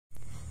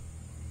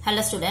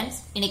Hello students,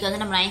 இன்னைக்கு வந்து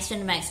நம்ம 9th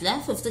standard mathsல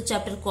 5th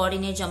chapter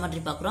coordinate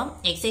geometry பார்க்கிறோம்.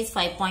 Exercise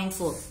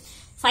 5.4.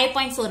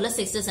 5.4ல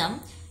 6th sum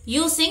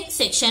using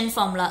section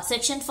formula.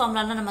 Section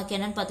formula நமக்கு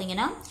என்னன்னு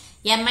பாத்தீங்கன்னா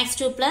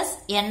mx2 plus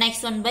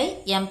nx1 by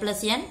m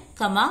plus n,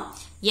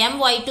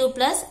 my2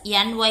 plus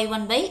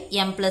ny1 by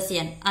m plus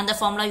n. அந்த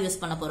formula use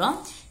பண்ண போறோம்.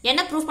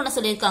 என்ன proof பண்ண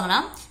சொல்லிருக்காங்கன்னா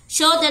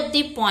show that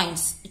the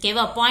points.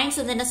 ஓகேவா? points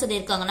வந்து என்ன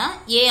சொல்லிருக்காங்கன்னா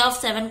a of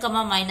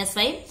 7, minus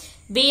 5,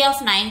 B of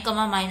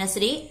 9, minus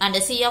 3 and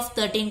C of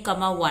 13,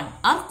 1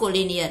 are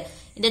collinear.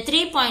 இந்த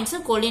 3 points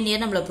collinear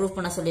நம்மள proof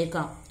பண்ண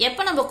சொல்லிருக்காங்க.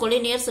 எப்ப நம்ம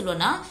collinear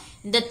சொல்லுவோம்னா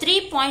இந்த 3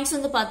 points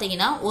வந்து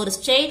பாத்தீங்கன்னா ஒரு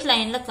straight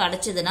lineல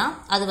கிடைச்சதுன்னா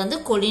அது வந்து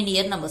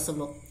collinear நம்ம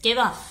சொல்லுவோம்.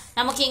 ஓகேவா?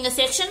 நமக்கு இங்க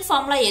section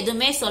formula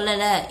எதுவுமே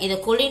சொல்லல. இத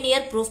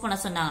collinear proof பண்ண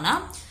சொன்னாங்கன்னா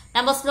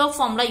நம்ம slope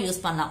formula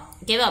யூஸ் பண்ணலாம்.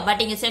 ஓகேவா?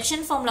 பட் இங்க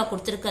section formula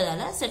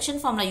கொடுத்திருக்கிறதால section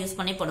formula use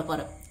பண்ணி போட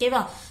போறோம்.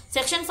 ஓகேவா?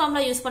 section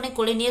formula யூஸ் பண்ணி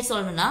collinear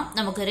சொல்லணும்னா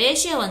நமக்கு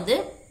ரேஷியோ வந்து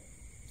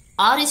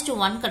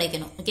r:1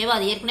 கிடைக்கணும். ஓகேவா?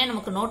 அது ஏற்கனவே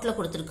நமக்கு நோட்ல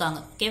கொடுத்திருக்காங்க.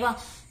 ஓகேவா?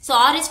 சோ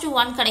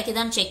r:1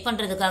 கிடைக்குதான்னு செக்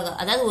பண்றதுக்காக,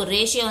 அதாவது ஒரு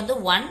ரேஷியோ வந்து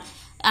 1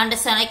 and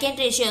செகண்ட்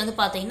ரேஷியோ வந்து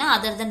பாத்தீங்கன்னா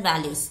other than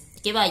values.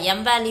 ஓகேவா?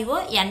 m வேல்யூவோ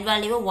n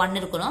வேல்யூவோ 1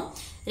 இருக்கணும்.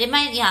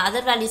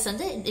 அதர் வேல்யூஸ்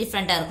வந்து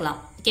டிஃபரெண்டா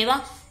இருக்கலாம். ஓகேவா?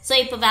 சோ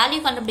இப்போ வேல்யூ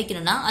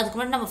கண்டுபிடிக்கணும்னா அதுக்கு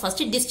முன்னாடி நம்ம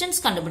ஃபர்ஸ்ட்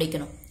டிஸ்டன்ஸ்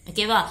கண்டுபிடிக்கணும்.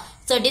 ஓகேவா?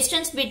 So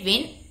distance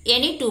between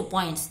any 2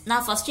 points.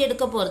 நான் ஃபர்ஸ்ட்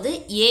எடுக்க போறது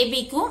AB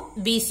க்கும்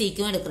BC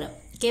க்கும் எடுக்கிறேன்.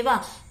 ஓகேவா?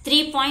 3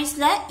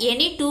 பாயிண்ட்ஸ்ல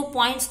எனி 2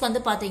 பாயிண்ட்ஸ்க்கு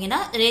வந்து பாத்தீங்கன்னா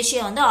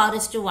ரேஷியோ வந்து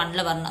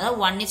r:1ல வரணும். அதாவது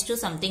 1:,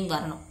 something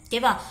வரணும்.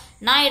 ஓகேவா?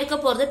 நான் எடுக்க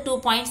போறது 2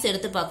 பாயிண்ட்ஸ்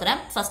எடுத்து பார்க்கறேன்.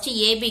 ஃபர்ஸ்ட்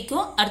AB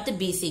க்கும் அடுத்து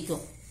BC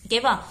க்கும்.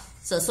 ஓகேவா?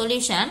 So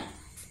solution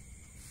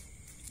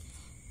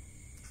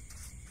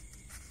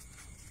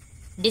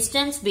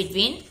distance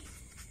between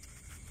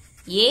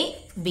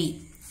AB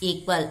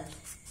equal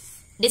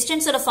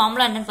distance ஓட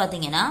ஃபார்முலா என்னன்னு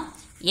பாத்தீங்கன்னா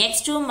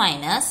x2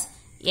 minus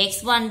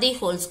x1 the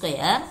whole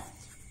square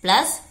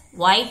plus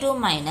y2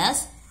 minus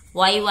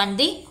y1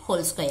 the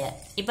whole square.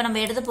 இப்போ நம்ம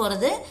எடுத்து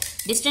போறது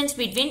distance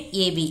between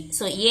AB.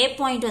 so A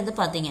point வந்து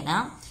பாத்தீங்கன்னா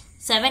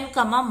 7,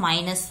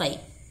 minus 5,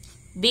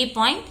 B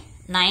point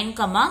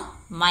 9,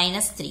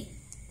 minus 3.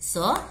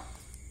 so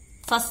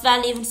first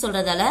value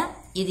சொல்றதால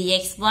இது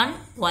x1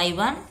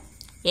 y1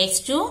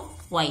 x2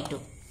 y2.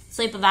 so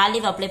இப்போ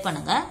value apply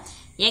பண்ணுங்க.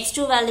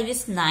 x2 value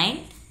is 9,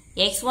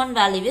 x1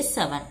 value is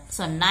 7.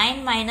 so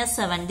 9 minus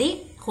 7 the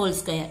whole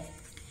square.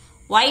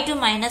 y2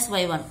 minus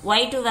y1.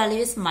 y2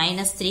 value is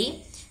minus 3.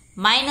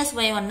 Minus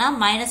y1 na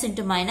minus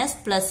into minus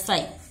plus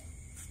 5.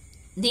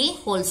 The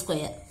whole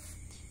square.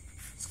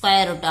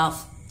 Square root of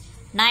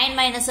 9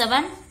 minus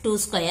 7, 2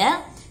 square.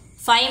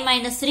 5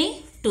 minus 3,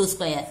 2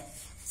 square.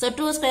 So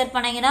 2 square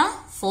பண்ணீங்கன்னா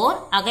 4.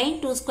 Again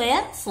 2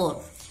 square, 4.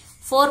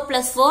 4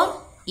 plus 4,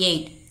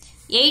 8.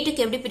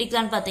 8க்கு எப்படி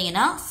பிரிக்கலாம்னு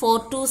பாத்தீங்கன்னா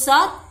 4 2s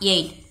are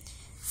 8.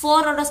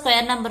 4 ஓட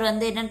square number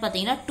வந்து என்னன்னு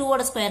பாத்தீங்கன்னா 2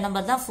 ஓட square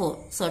number தான் 4.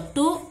 So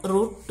 2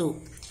 root 2.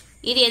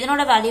 இது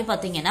எதனோட வேல்யூ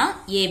பாத்தீங்கன்னா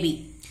AB.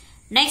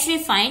 Next we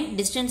find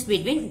distance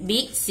between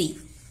BC.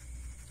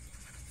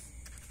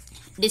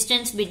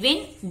 Distance between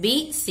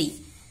BC.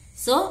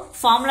 So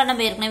formula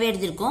நம்ம ஏற்கனவே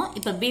எழுதிருக்கோம்.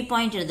 இப்போ B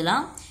point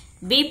எழுதலாம்.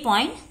 B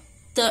point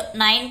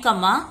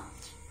 9,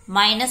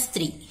 minus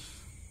 3.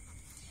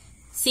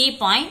 C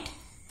point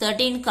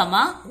 13,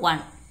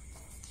 1.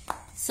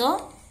 So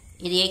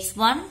இது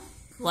x1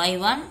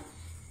 y1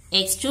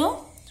 x2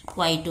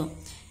 y2.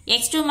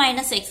 x2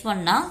 minus x1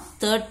 na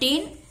 13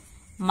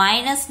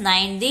 minus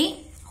 9 the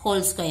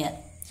whole square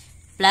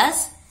plus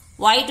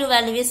y2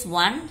 value is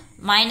 1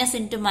 minus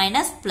into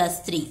minus plus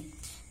 3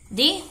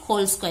 the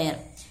whole square.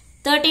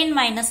 13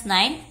 minus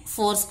 9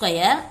 4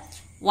 square,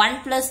 1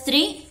 plus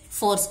 3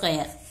 4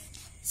 square.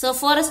 so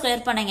 4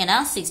 square பண்ணீங்கன்னா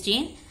 16.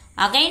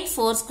 again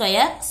 4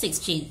 square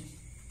 16.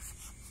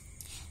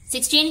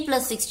 16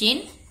 plus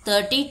 16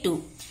 32.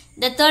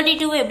 இந்த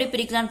 32 எப்படி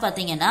பிரிக்கலாம்னு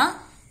பாத்தீங்கன்னா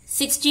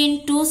 16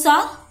 2s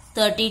are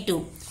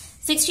 32.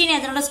 16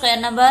 எதனோட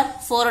square number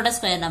 4 ஓட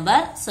square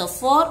number. so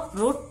 4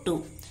 root 2.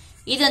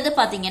 இது வந்து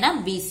பாத்தீங்கன்னா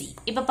BC.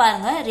 இப்ப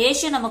பாருங்க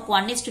ரேஷியோ நமக்கு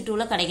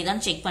 1:2ல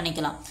கிடைக்குதான்னு செக்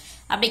பண்ணிக்கலாம்.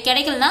 அப்படி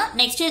கிடைக்கலனா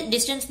நெக்ஸ்ட்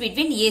டிஸ்டன்ஸ்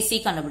பிட்வீன் AC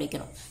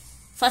கண்டுபிடிக்கணும்.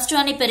 ஃபர்ஸ்ட்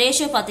ஒன் இப்ப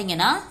ரேஷியோ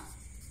பாத்தீங்கன்னா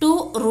 2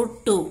 root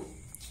 2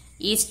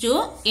 is to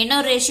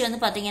இன்னொரு ரேஷியோ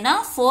வந்து பாத்தீங்கன்னா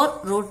 4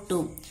 root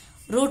 2.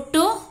 root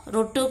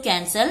 2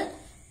 cancel.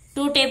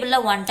 2 டேபிள்ல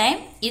 1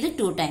 டைம், இது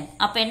 2 டைம்.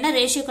 அப்ப என்ன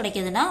ரேஷியோ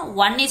கிடைக்குதுன்னா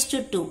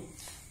 1:2.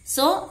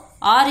 so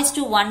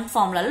r:1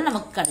 ஃபார்முலால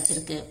நமக்கு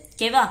கிடைச்சிருக்கு.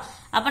 ஓகேவா?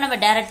 அப்ப நம்ம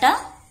டைரக்டா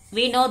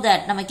we know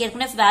that நமக்கு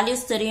ஏற்கனவே values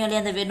தெரியும்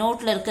இல்லையா அந்த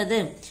நோட்ல இருக்குது.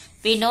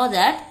 we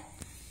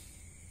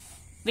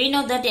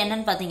know that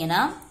என்னன்னு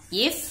பாத்தீங்கன்னா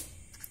if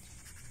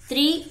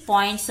 3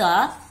 points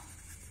are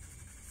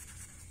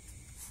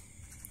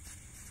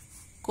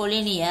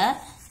collinear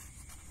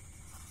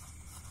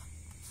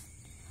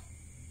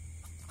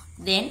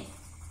then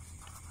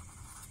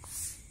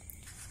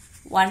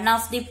one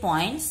of the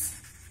points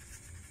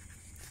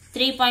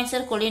 3 points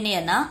are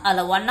collinear na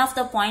அதுல one of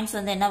the points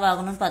வந்து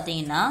என்னவாகணும்னு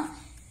பாத்தீங்கன்னா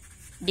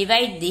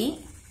divide the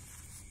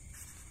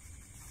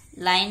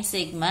line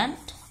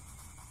segment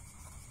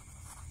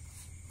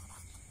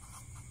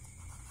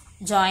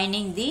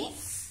joining the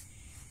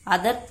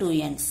other two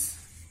ends.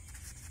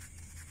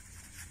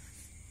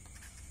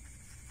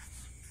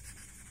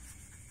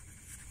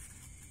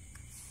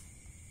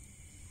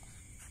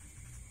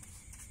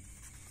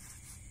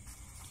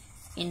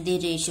 in the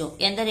ratio.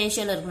 எந்த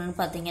ரேஷியோல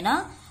இருக்கணும்னு பாத்தீங்கன்னா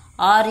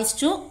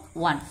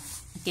r:1.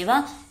 ஓகேவா?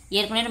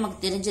 ஏற்கனவே நமக்கு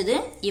தெரிஞ்சது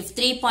if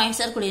 3 points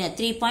are collinear,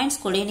 3 points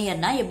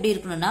collinearனா எப்படி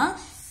இருக்கணும்னா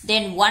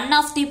then one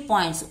of the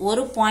points,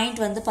 ஒரு point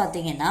வந்து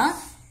பாத்தீங்கன்னா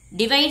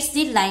divides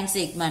the line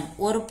segment.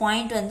 ஒரு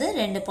பாயிண்ட் வந்து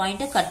ரெண்டு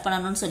பாயிண்ட் கட்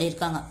பண்ணணும்னு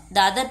சொல்லியிருக்காங்க.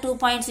 the other 2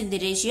 points in the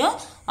ratio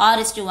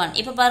r:1.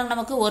 இப்ப பாருங்க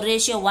நமக்கு ஒரு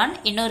ரேஷியோ 1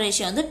 இன்னொரு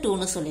ரேஷியோ வந்து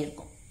 2னு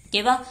சொல்லியிருக்கோம்.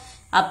 ஓகேவா?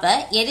 அப்ப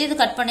எது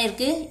கட்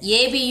பண்ணிருக்கு?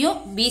 ஏபியும்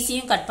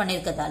பிசியும் கட்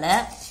பண்ணிருக்கதால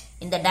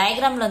இந்த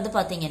டயக்ராம்ல வந்து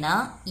பாத்தீங்கன்னா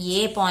ஏ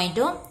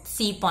பாயிண்ட்டும்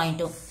சி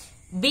பாயிண்ட்டும்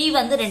பி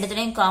வந்து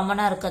ரெண்டுத்துலயும்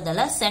காமனா இருக்கதால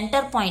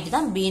சென்டர் பாயிண்ட்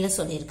தான் பின்னு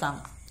சொல்லியிருக்காங்க.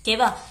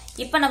 ஓகேவா?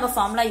 இப்ப நம்ம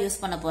ஃபார்முலா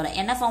யூஸ் பண்ண போறோம்.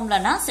 என்ன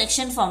ஃபார்முலானா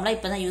செக்ஷன் ஃபார்முலா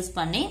இப்பதான் யூஸ்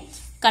பண்ணி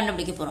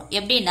கண்டுபிடிக்க போறோம்.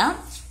 எப்படின்னா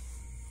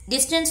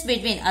டிஸ்டன்ஸ்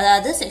பிட்வீன்,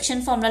 அதாவது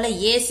செக்ஷன் ஃபார்முலால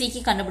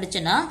ஏசிக்கு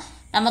கண்டுபிடிச்சோன்னா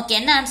நமக்கு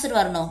என்ன ஆன்சர்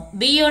வரணும்?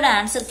 பியோட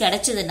ஆன்சர்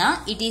கிடைச்சதுன்னா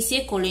இட் இஸ் ஏ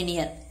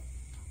கொலினியர்.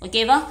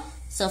 ஓகேவா?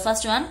 So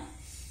first one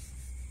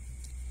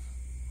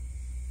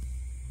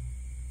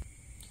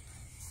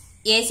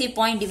AC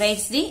point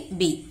divides the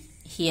B.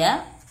 Here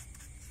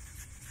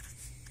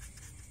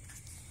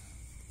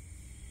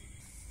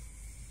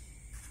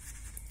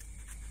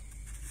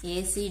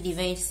AC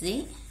divides the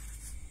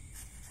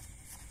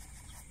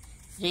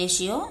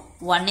ratio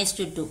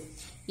 1:2.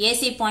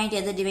 AC point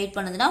எதை divide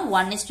பண்ணுதுன்னா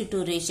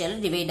 1:2 ratio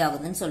divide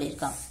ஆகுதுன்னு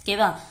சொல்லியிருக்காங்க.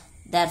 ஓகேவா?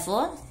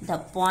 Therefore the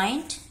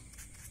point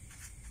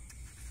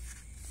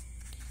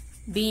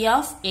B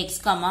of x,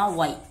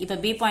 y. இப்ப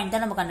B point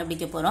தான் நம்ம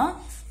கண்டுபிடிக்க போறோம்.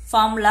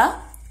 Formula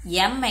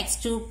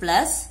mx2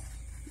 plus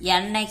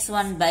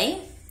nx1 by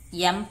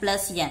m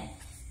plus n,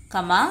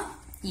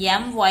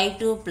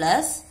 my2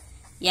 plus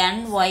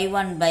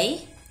ny1 by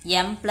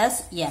m plus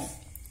n.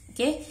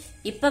 Okay,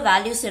 இப்ப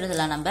வேல்யூஸ்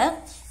எழுதலாம்.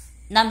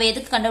 நம்ம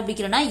எதுக்கு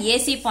கண்டுபிடிக்கிறோம்னா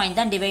AC பாயிண்ட்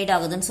தான் டிவைட்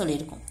ஆகுதுன்னு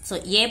சொல்லியிருக்கோம். ஸோ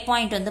A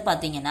பாயிண்ட் வந்து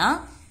பாத்தீங்கன்னா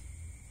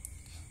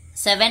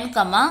 7,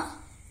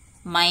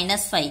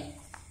 -5.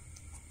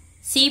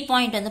 C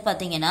பாயிண்ட் வந்து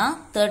பாத்தீங்கன்னா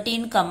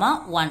 13,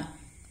 1.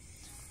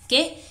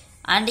 ஓகே,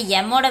 and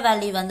m ஓட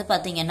வேல்யூ வந்து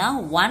பாத்தீங்கன்னா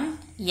 1,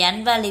 n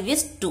value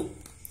is 2.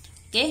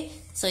 Okay,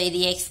 so இது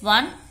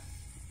x1,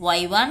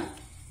 y1,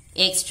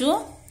 x2,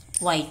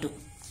 y2.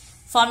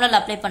 Formula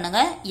apply பண்ணுங்க.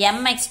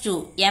 mx2,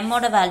 m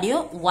ஓட வேல்யூ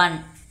 1,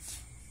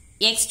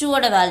 x2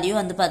 ஓட வேல்யூ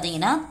வந்து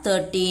பாத்தீங்கன்னா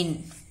 13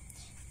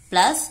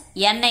 plus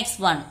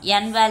nx1,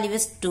 n value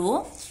is 2,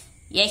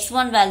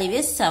 x1 value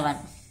is 7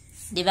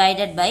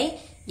 divided by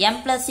m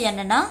plus n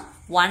னா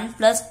 1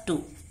 plus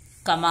 2,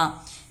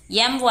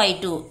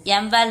 my2,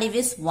 m value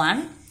is 1,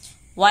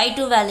 y2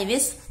 value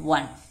is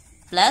 1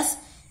 plus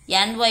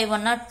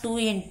ny1 are 2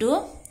 into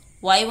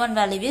y1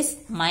 value is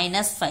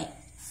 -5.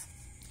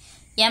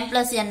 m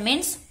plus n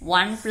means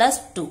 1 plus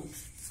 2.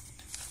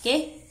 Okay,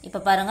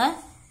 இப்ப பாருங்க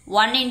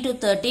 1 into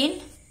 13,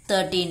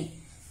 13.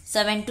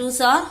 7 2s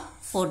are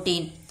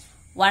 14.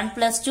 1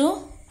 plus 2,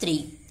 3.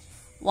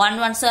 1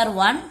 1s are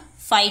 1.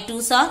 5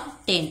 2s are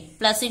 10.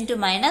 Plus into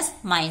minus,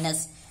 minus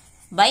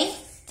by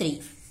 3.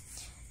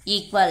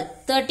 Equal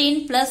 13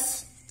 plus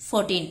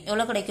 14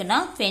 எவ்வளவு கிடைக்கும்னா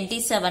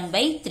 27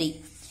 by 3.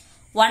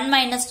 1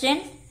 minus 10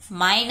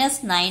 minus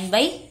 9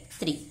 by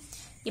 3.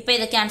 இப்ப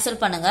இதை cancel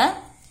பண்ணுங்க.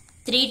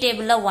 3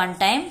 டேபிள்ல 1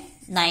 time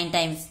 9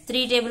 times,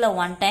 3 டேபிள்ல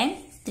 1 time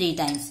 3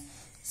 times.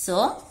 So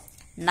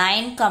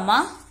 9,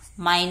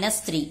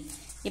 -3.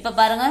 இப்ப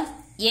பாருங்க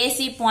AC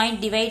பாயிண்ட்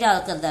டிவைட்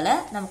ஆகிறதால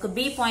நமக்கு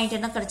B பாயிண்ட்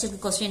என்ன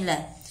கிடைச்சிருக்கு क्वेश्चनல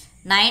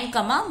 9,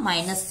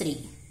 -3.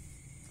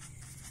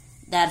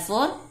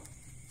 Therefore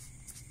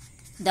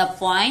the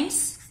points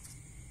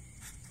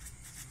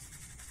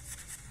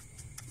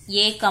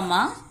A,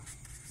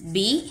 B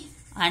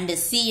and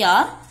C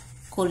are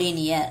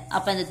collinear.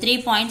 அப்ப இந்த 3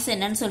 points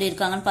என்னன்னு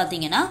சொல்லியிருக்காங்கன்னு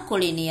பாத்தீங்கன்னா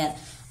collinear.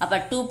 அப்ப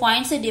 2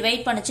 points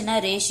டிவைட் பண்ணுச்சுன்னா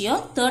ரேஷியோ,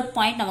 third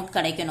point நமக்கு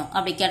கிடைக்கணும்.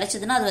 அப்படி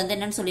கிடைச்சதுன்னா அது வந்து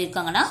என்னன்னு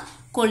சொல்லியிருக்காங்கன்னா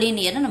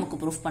collinear நமக்கு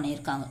ப்ரூஃப்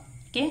பண்ணியிருக்காங்க.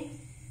 ஓகே.